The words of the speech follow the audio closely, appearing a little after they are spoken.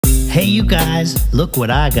Hey you guys, look what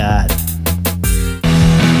I got.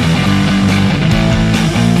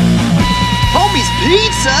 Homie's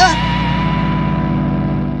pizza!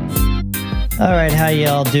 Alright, how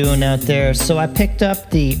y'all doing out there? So I picked up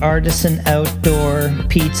the Artisan Outdoor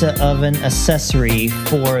Pizza Oven accessory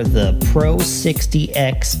for the Pro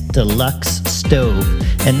 60X Deluxe stove.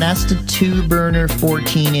 And that's the 2-burner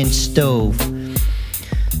 14-inch stove.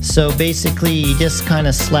 So basically you just kind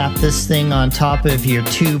of slap this thing on top of your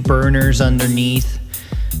 2 burners underneath,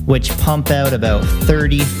 which pump out about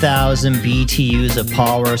 30,000 BTUs of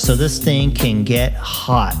power, so this thing can get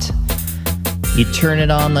hot. You turn it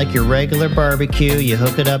on like your regular barbecue, you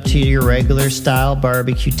hook it up to your regular style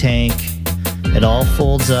barbecue tank. It all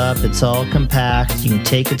folds up, it's all compact, you can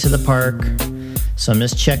take it to the park. So I'm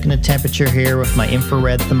just checking the temperature here with my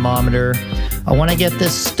infrared thermometer. I want to get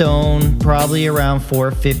this stone probably around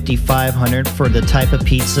 450, 500 for the type of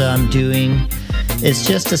pizza I'm doing. It's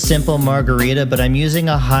just a simple margarita, but I'm using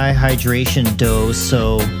a high hydration dough,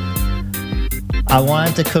 so I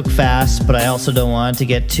want it to cook fast, but I also don't want it to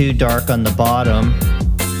get too dark on the bottom,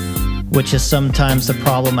 which is sometimes the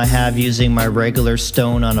problem I have using my regular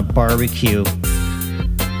stone on a barbecue.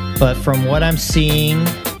 But from what I'm seeing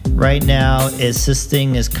right now is this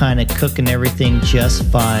thing is kind of cooking everything just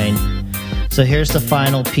fine. So here's the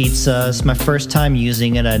final pizza. It's my first time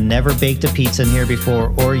using it. I never baked a pizza in here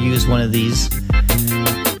before or used one of these.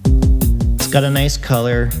 It's got a nice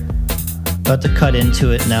color. About to cut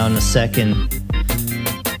into it now in a second.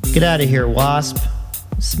 Get out of here, wasp.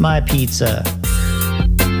 It's my pizza.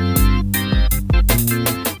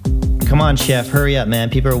 Come on, chef, hurry up, man.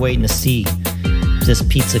 People are waiting to see this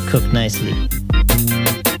pizza cooked nicely.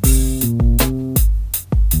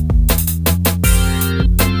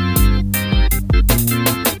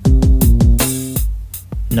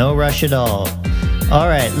 No rush at all.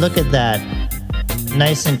 Alright, look at that.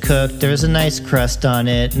 Nice and cooked. There's a nice crust on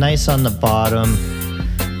it. Nice on the bottom.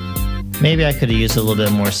 Maybe I could have used a little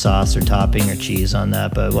bit more sauce or topping or cheese on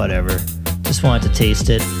that, but whatever. Just wanted to taste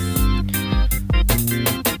it.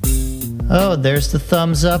 Oh, there's the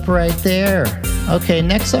thumbs up right there. Okay,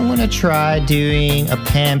 next I'm going to try doing a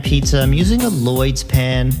pan pizza. I'm using a Lloyd's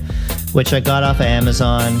pan, which I got off of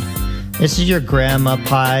Amazon. This is your grandma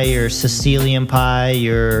pie, your Sicilian pie,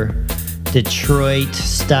 your Detroit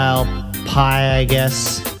style pie, I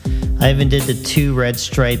guess. I even did the 2 red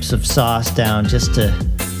stripes of sauce down just to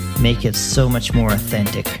make it so much more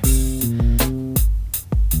authentic.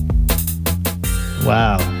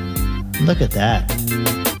 Wow, look at that.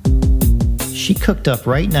 She cooked up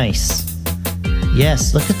right nice.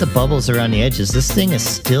 Yes, look at the bubbles around the edges. This thing is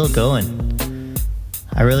still going.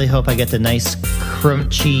 I really hope I get the nice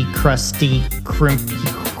crunchy, crusty, crimpy,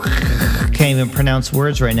 can't even pronounce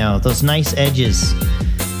words right now. Those nice edges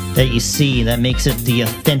that you see, that makes it the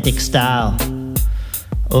authentic style.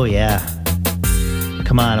 Oh yeah.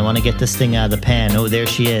 Come on, I want to get this thing out of the pan. Oh, there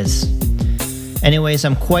she is. Anyways,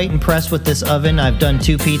 I'm quite impressed with this oven. I've done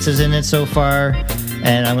 2 pizzas in it so far,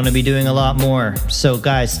 and I'm going to be doing a lot more. So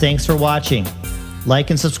guys, thanks for watching.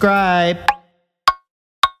 Like and subscribe.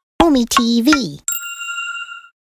 Homie TV.